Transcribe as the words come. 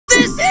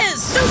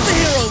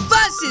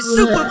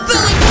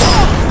supervillain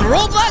war!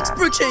 Roblox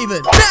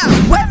BROOKHAVEN.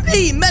 Now, when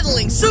the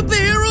meddling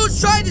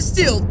superheroes try to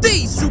steal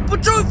the super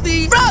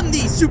trophy from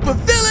the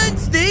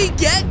supervillains, they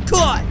get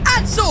caught.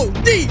 And so,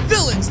 the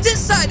villains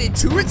decided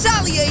to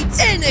retaliate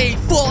in a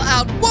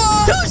full-out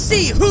war to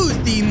see who's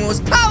the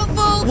most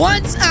powerful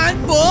once and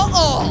for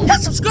all. Now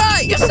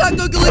subscribe! Yes, I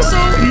go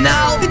Calixo.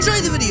 Now,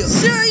 enjoy the video.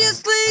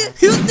 Seriously?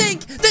 You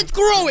think that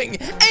growing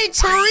a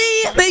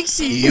tree makes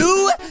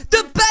you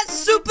the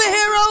best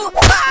superhero?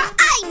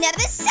 I never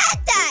said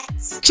that!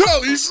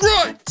 Charlie's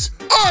right!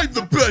 I'm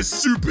the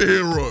best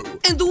superhero!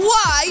 And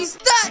why is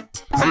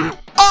that?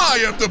 I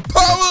have the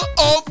power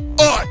of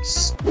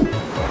ice!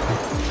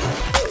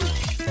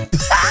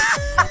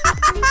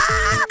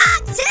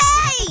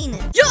 Octane!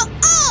 You're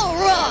all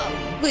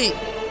wrong! Wait,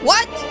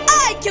 what?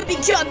 I can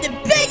become the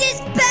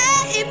biggest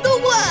bear in the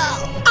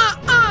world!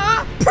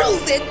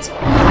 Prove it!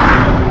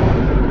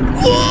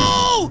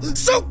 Whoa!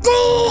 So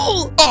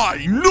cool!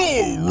 I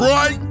know,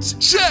 right?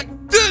 Check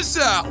this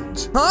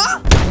out!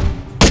 Huh?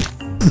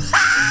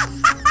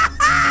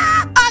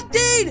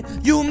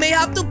 Octane! You may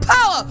have the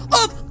power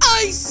of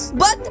ice,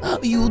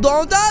 but you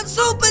don't have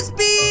super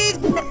speed!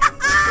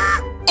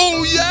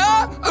 Oh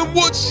yeah? And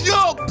what's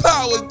your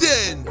power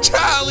then,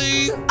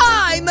 Callie?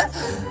 I'm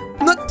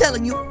not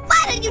telling you.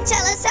 Why don't you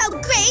tell us how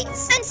great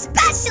and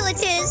special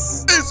it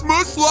is? It's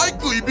most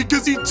likely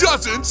because he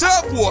doesn't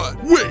have one.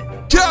 Wait,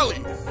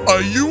 Callie,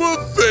 are you a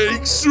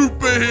fake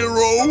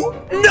superhero?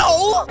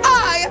 No!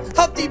 I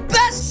have the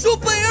best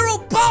superhero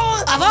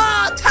power of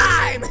all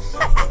time!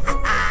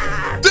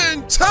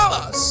 Then tell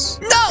us!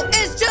 No,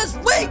 it's just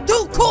way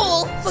too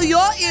cool for your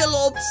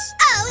earlobes!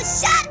 Oh,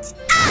 shut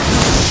up!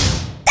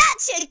 That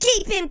should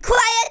keep him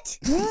quiet!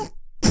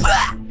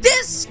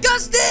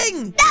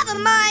 Disgusting! Never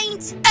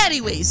mind!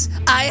 Anyways,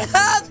 I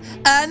have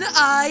an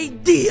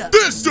idea.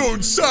 This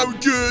don't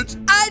sound good!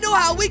 I know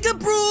how we can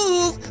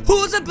prove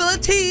whose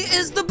ability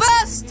is the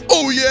best!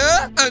 Oh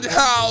yeah? And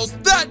how's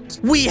that?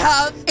 We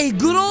have a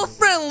good old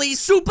friendly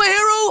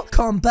superhero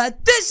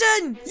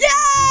competition!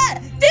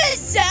 Yeah! This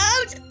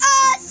sounds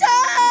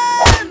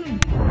awesome!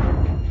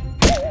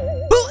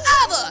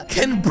 Whoever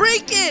can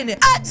break in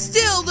and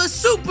steal the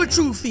super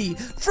trophy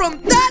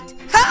from that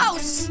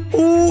house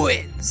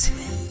wins!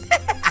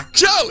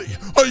 Callie,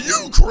 are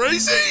you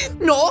crazy?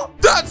 No.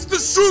 That's the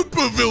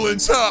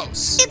supervillain's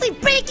house! If we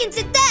break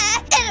into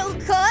there, it'll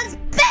cause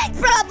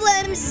big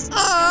problems!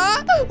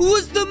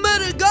 What's the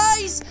matter,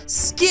 guys?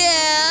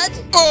 Scared?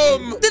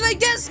 Then I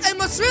guess I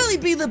must really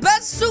be the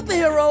best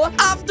superhero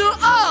after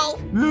all.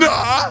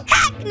 Nah!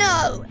 Heck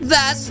no!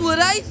 That's what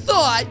I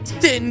thought.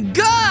 Then,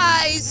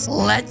 guys,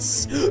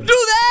 let's do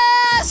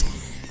this!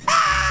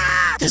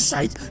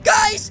 Decide.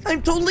 Guys,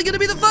 I'm totally gonna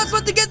be the first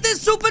one to get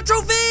this super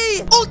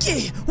trophy!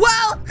 Okay,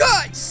 well,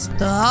 guys,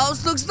 the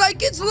house looks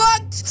like it's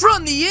locked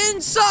from the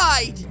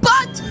inside.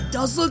 But it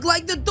does look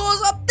like the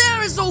doors up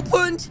there is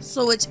opened.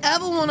 So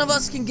whichever one of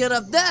us can get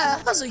up there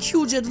has a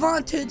huge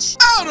advantage.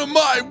 Out of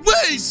my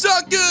way,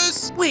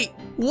 suckers! Wait,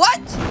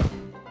 what?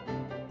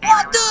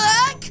 What the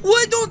heck?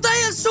 Why don't I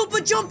have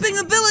super jumping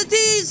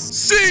abilities?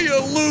 See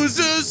ya,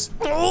 losers!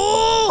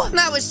 Oh,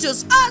 now it's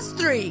just us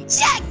three.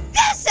 Check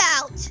this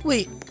out!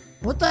 Wait,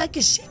 what the heck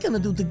is she gonna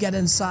do to get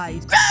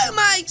inside? Grow,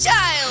 my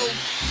child!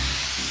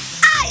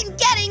 I'm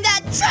getting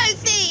that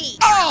trophy!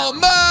 Oh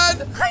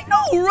man! I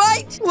know,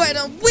 right? Why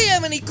don't we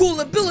have any cool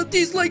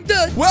abilities like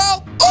that?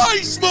 Well,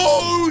 ice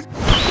mode!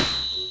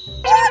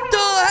 What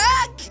the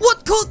heck?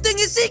 What cool thing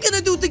is he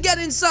gonna do to get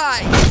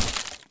inside?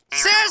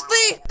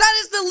 Seriously? That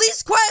is the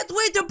least quiet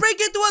way to break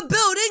into a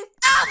building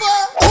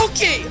ever!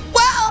 Okay,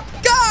 well,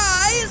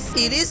 guys,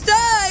 it is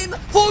time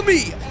for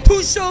me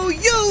to show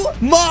you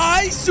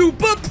my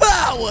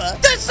superpower.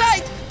 That's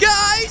right,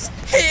 guys,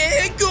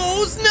 here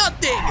goes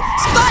nothing.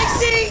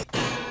 Spicy!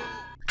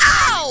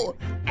 Ow!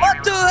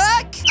 What the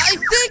heck? I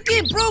think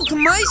it broke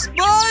my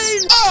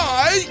spine.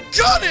 I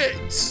got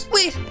it!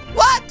 Wait,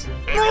 what?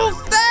 No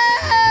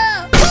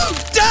fair!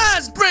 Who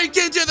dares break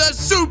into the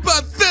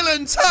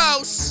supervillain's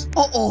house?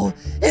 Uh-oh,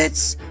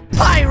 it's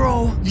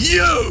Pyro.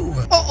 You!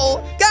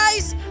 Uh-oh,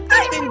 guys,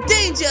 I'm in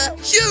danger.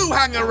 You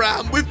hang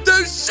around with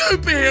those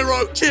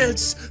superhero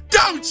kids,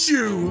 don't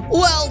you?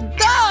 Well,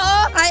 duh!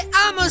 I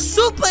am a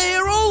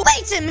superhero.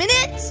 Wait a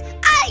minute!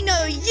 I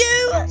know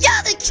you!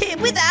 You're the kid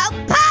without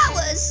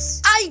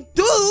powers! I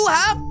do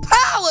have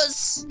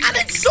powers, and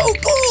it's so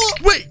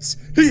cool. Wait,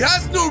 he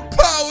has no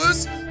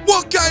powers?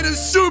 What kind of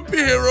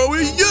superhero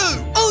are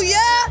you? Oh,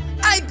 yeah?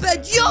 I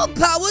bet your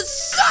powers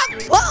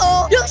suck.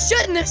 Uh-oh, you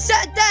shouldn't have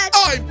said that!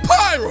 I'm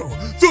Pyro,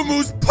 the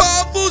most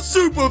powerful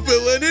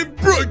supervillain in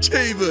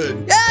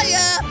Brookhaven.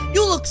 Yeah,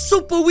 you look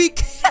super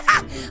weak.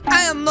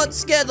 I am not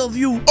scared of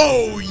you.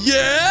 Oh,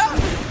 yeah?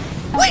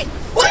 Wait,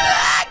 what the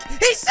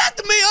heck? He set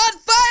me on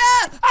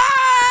fire!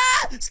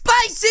 Ah!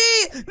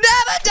 Spicy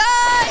never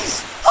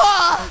dies!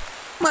 Oh,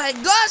 my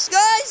gosh,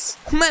 guys.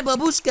 My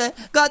babushka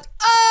got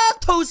all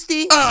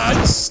toasty.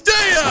 And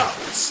stay out!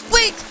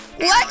 Wait,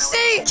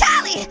 Lexi!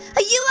 Callie,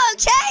 are you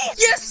okay?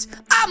 Yes,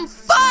 I'm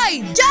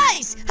fine!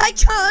 Guys, I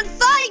can't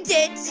find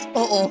it.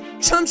 Uh-oh.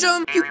 Chum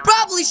Chum, you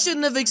probably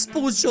shouldn't have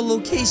exposed your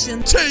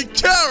location. Take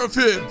care of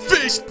him,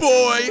 fish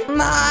boy.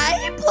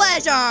 My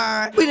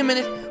pleasure. Wait a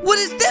minute. What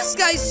is this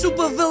guy's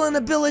supervillain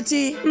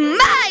ability?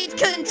 Mind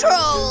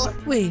control.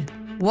 Wait,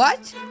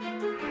 what?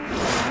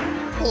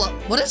 Hold up.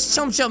 What is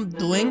Chum Chum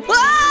doing?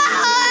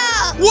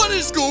 Ah! What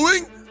is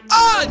going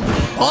on?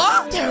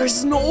 Huh? There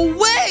is no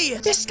way!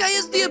 This guy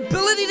has the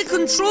ability to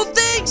control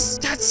things!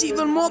 That's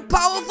even more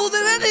powerful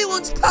than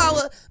anyone's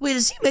power! Wait,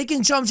 is he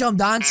making Chum Chum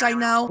dance right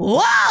now?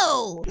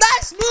 Whoa!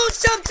 Nice move,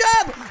 Chum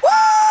Chum!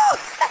 Woo!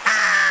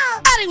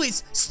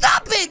 Anyways,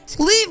 stop it!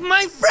 Leave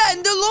my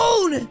friend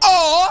alone!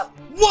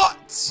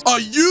 What? Are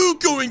you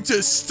going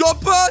to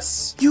stop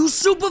us? You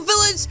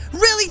supervillains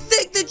really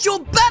think that you're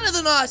better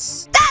than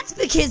us! That's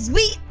because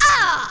we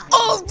are.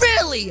 Oh,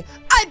 really?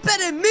 I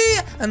bet me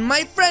and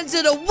my friends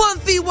did a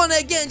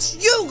 1v1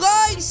 against you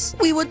guys!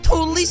 We would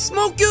totally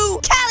smoke you!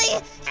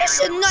 Callie, you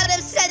should not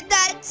have said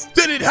that.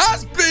 Then it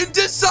has been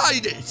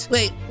decided.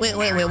 Wait,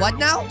 what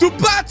now? The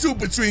battle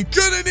between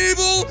good and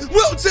evil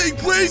will take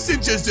place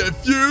in just a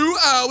few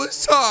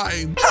hours'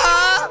 time.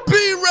 Huh?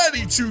 Be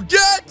ready to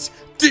get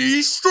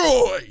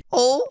destroyed.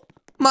 Oh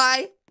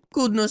my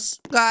goodness,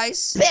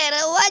 guys.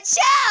 Better watch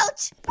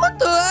out. What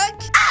the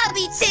heck? I'll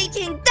be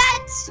taking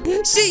that.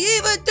 She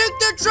even took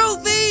the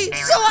trophy!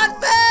 So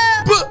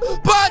unfair! But,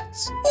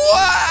 what?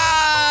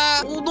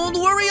 Oh,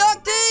 don't worry,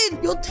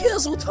 Octane! Your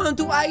tears will turn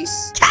to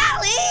ice.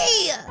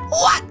 Callie!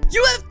 What?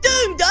 You have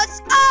doomed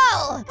us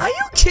all. Are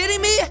you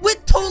kidding me? We're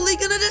totally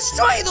gonna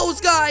destroy those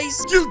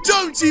guys! You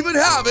don't even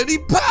have any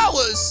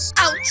powers.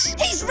 Ouch!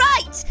 He's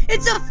right.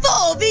 It's a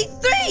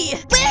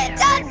 4v3. We're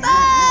done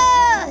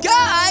for.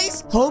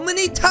 Guys, how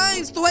many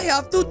times do I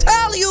have to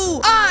tell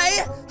you?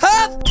 I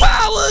have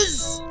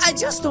powers! I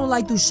just don't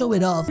like to show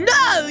it off.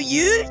 No,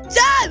 you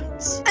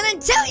don't. And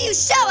until you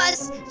show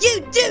us,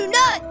 you do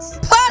not.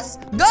 Plus,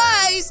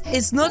 guys,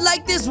 it's not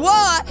like this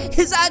war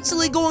is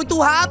actually going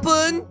to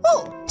happen.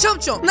 Oh, Chum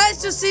Chum,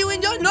 nice to see you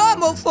in your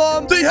normal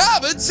form. They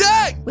have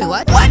attacked. Wait,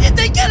 what? Why did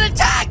they get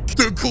attacked?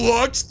 The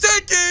clock's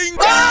ticking.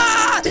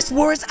 Ah! This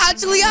war is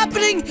actually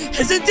happening,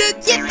 isn't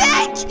it? You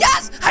think?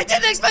 Yes, I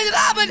didn't expect it to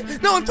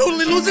happen. Now I'm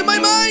totally losing my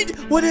mind.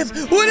 What if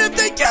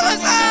they kill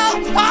us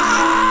all?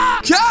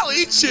 Ah!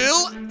 Callie,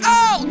 chill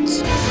out.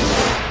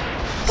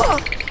 Oh,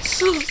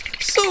 so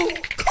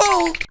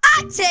cold.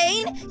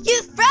 Octane,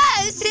 you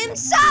froze him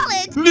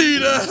solid.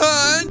 Need a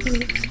hand?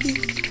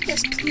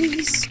 Yes,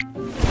 please.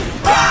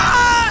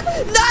 Ah!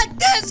 Not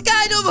this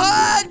kind of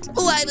hurt!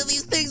 Why do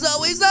these things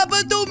always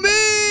happen to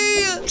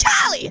me?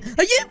 Callie,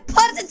 are you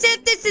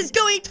positive this is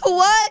going to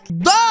work?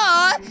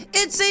 Duh!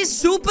 It's a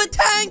super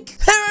tank!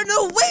 There are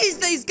no ways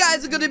these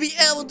guys are gonna be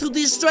able to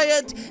destroy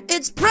it!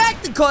 It's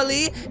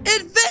practically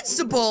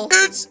invincible!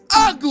 It's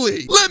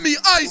ugly. Let me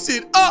ice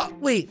it up.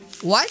 Wait,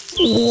 what?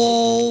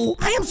 Whoa!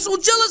 I am so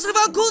jealous of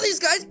how cool these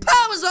guys'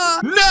 powers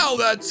are! Now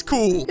that's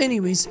cool.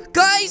 Anyways,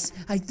 guys,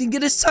 I think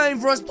it is time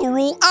for us to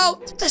roll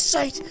out. That's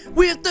right,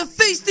 we have to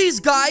face these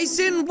guys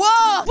in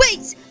war!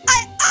 Wait,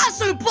 I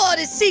also bought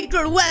a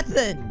secret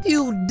weapon.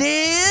 You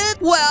did?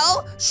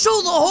 Well,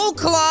 show the whole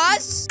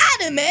class!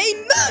 Anime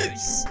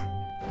moose.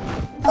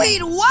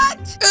 Wait,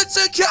 what? It's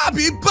a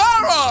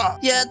capybara.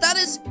 Yeah, that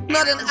is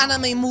not an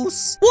anime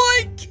moose.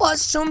 What?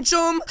 Plus, Chum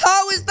Chum,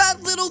 how is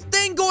that little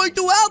thing going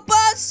to help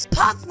us?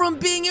 Apart from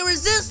being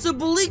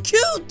irresistibly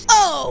cute.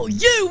 Oh,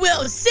 you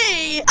will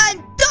see.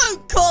 And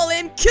don't call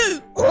him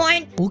cute.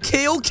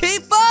 Okay,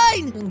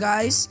 fine. And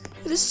guys,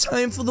 it is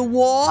time for the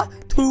war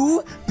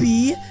to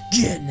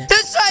begin.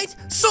 That's right.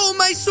 So,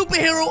 my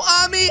superhero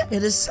army,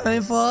 it is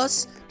time for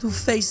us to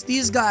face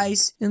these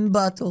guys in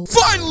battle.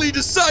 Finally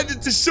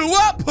decided to show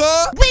up,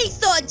 huh? We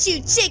thought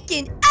you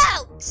chickened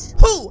out.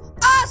 Who?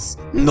 Us?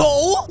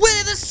 No,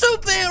 we're the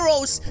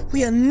superheroes.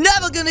 We are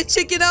never gonna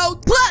chicken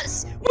out.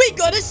 Plus, we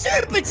got a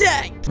super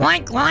tank.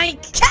 Clank.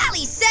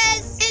 Callie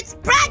says it's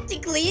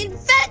practically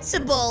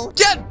invincible.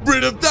 Get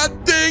rid of that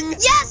thing.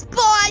 Yes,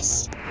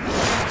 boss.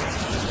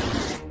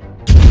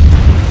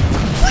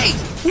 Wait,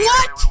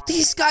 what?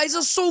 These guys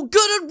are so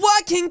good at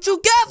working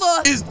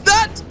together. Is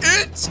that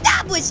it?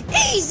 That was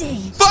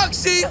easy.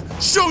 Foxy,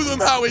 show them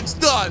how it's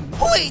done.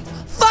 Wait,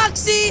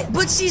 Foxy,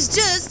 but she's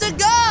just a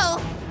girl.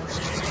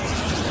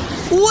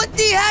 What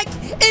the heck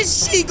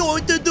is she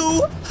going to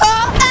do?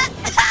 Huh?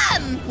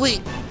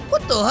 Wait,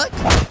 what the heck?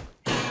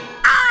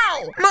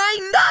 Ow! My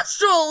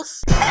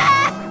nostrils!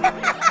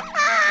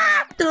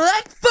 The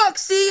heck,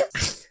 Foxy?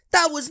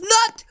 That was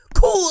not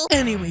cool.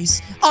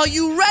 Anyways, are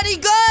you ready,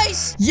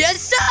 guys? Yes,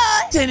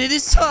 sir. Then it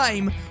is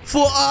time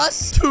for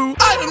us to...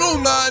 I don't know,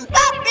 man.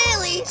 Not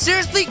really.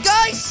 Seriously,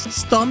 guys,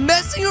 stop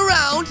messing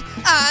around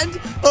and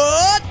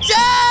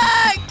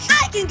attack!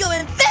 I can go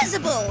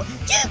invisible.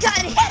 You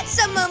can't hit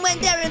someone when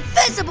they're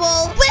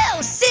invisible.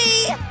 We'll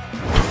see.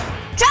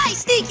 Try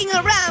sneaking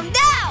around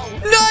now.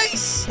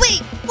 Nice!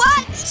 Wait,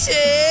 what?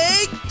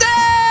 Take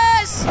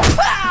this!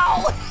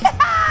 Pow!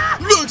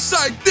 Looks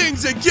like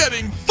things are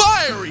getting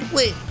fiery.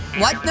 Wait,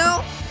 what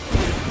now?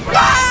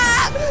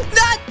 Ah!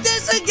 Not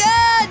this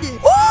again!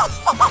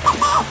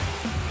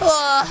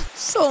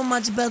 So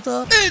much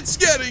better. It's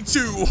getting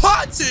too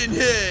hot in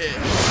here!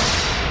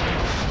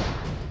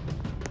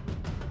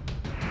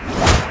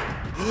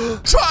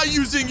 Try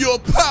using your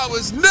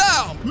powers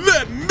now!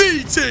 Let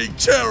me take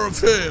care of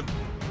him!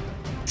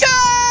 Go!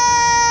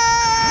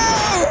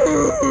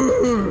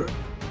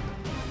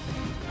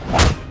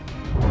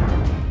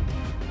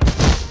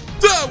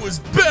 That was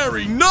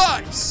very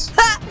nice!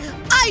 Ha!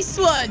 Ice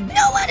one!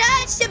 No one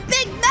hurts the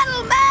big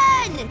metal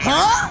man!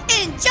 Huh?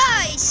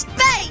 Enjoy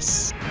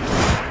space!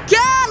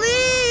 Callie!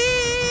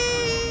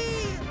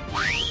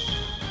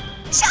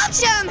 Chum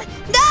Chum!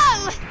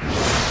 No!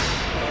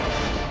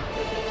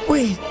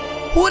 Wait,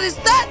 what is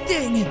that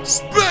thing?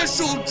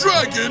 Special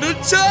dragon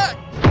attack!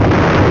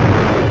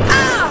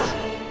 Ah!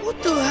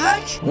 What the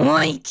heck?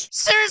 Oink!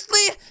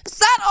 Seriously? Is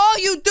that all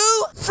you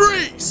do?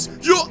 Freeze!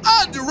 You're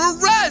under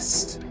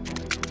arrest!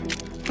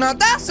 Now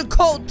that's a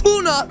cold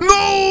tuna.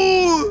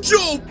 No!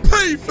 You'll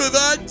pay for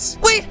that!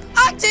 Wait,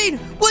 Octane,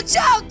 watch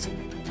out!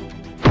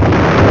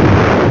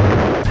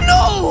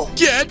 No!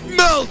 Get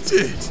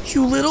melted!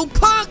 You little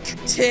punk!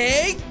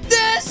 Take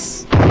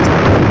this!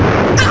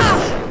 Ah!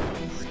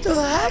 What the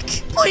heck?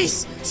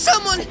 Please,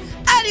 someone,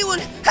 anyone,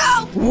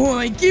 help!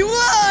 Woinky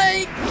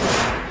woink!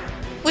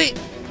 Wait,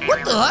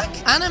 what the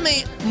heck?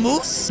 Anime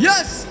Moose?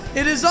 Yes,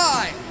 it is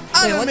I,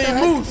 Anime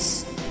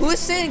Moose. Who is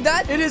saying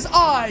that? It is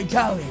I,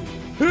 Callie.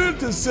 Here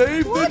to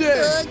save the What the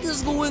day! heck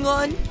is going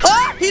on?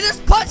 Ah! He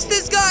just punched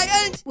this guy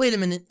and... Wait a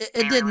minute,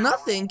 it did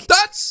nothing.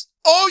 That's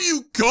all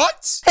you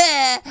got?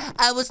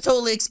 I was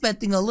totally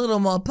expecting a little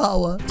more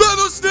power.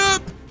 Feather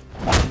Snap!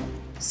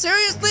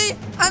 Seriously?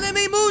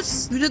 Anime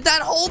Moose? You did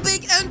that whole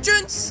big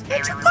entrance?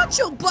 And you got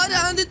your butt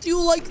handed to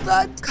you like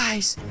that?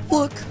 Guys,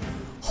 look.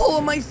 All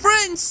of my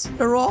friends,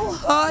 they're all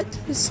hot.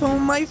 It's all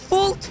my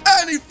fault.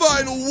 Any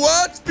final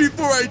words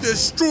before I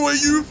destroy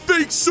you,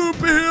 fake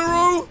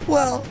superhero?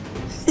 Well...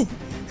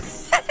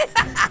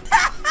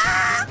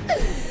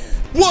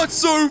 What's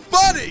so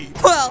funny?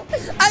 Well,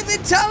 I've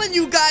been telling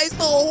you guys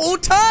the whole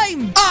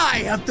time.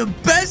 I have the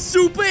best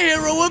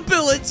superhero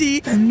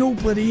ability, and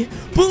nobody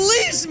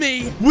believes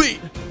me. Wait,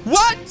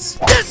 what?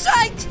 That's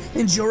right!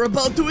 And you're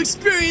about to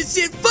experience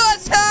it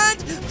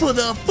firsthand for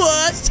the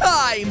first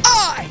time.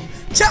 I,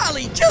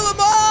 Charlie Kill 'em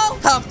All,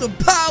 have the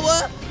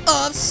power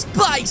of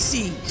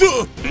spicy.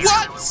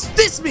 What?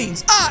 This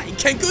means I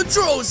can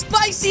control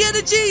spicy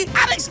energy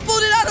and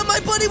explode it out of my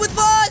body with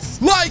force.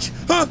 Like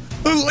a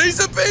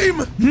laser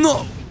beam?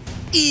 No,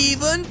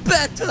 even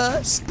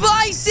better.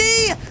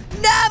 Spicy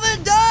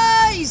never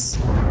dies.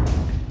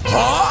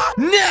 Huh?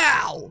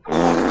 Now.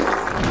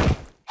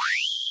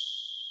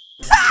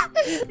 Ha!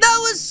 That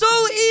was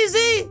so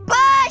easy.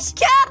 Bosh,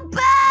 come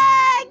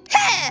back!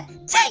 Here,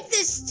 take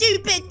this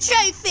stupid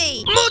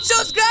trophy!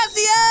 Muchas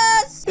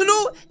gracias. You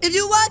know, if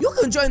you want, you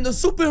can join the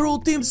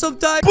superhero team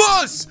sometime.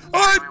 Boss,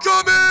 I'm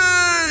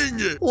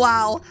coming!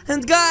 Wow,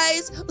 and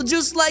guys,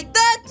 just like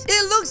that,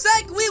 it looks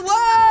like we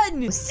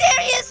won!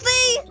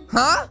 Seriously?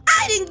 Huh?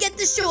 I didn't get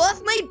to show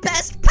off my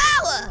best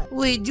power!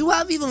 Wait, you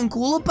have even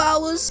cooler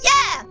powers?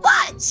 Yeah,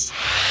 watch!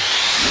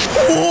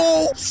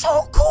 Oh,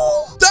 so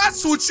cool!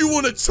 That's what you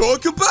want to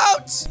talk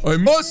about? I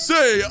must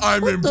say,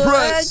 I'm What the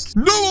impressed.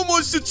 No one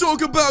wants to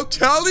talk about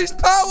Callie's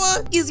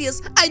power?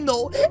 Easiest, I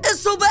know.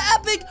 It's super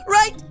epic,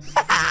 right?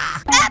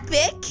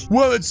 Epic?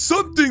 Well, it's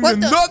something What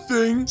and the-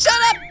 nothing. Shut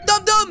up,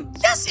 dum-dum!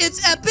 Yes,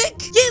 it's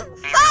epic! You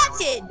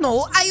farted!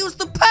 No, I used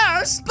the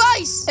power of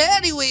spice!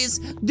 Anyways,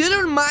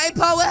 didn't my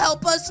power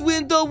help us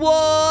win the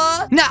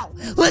war? Now,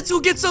 let's go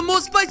get some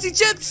more spicy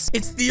chips!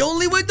 It's the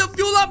only way to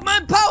fuel up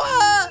my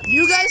power!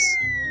 You guys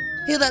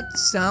hear that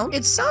sound?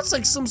 It sounds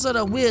like some sort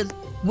of weird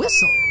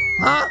whistle.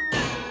 Huh?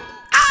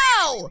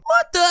 Ow!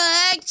 What the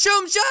heck,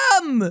 Chum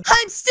Chum?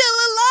 I'm still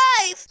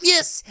alive!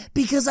 Yes,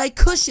 because I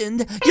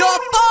cushioned your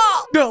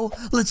fall! No,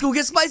 let's go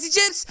get spicy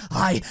chips!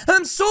 I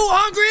am so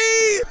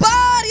hungry!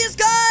 But yes,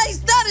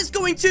 guys, that is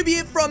going to be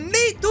it from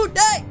me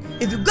today!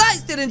 If you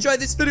guys did enjoy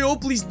this video,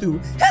 please do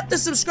hit the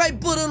subscribe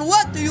button.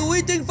 What are you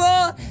waiting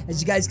for? As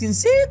you guys can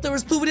see, there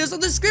is 2 videos on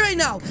the screen right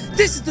now.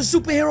 This is the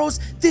superheroes,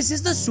 this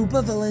is the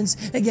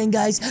supervillains. Again,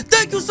 guys,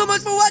 thank you so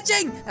much for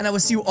watching, and I will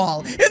see you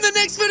all in the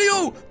next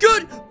video.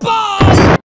 Goodbye!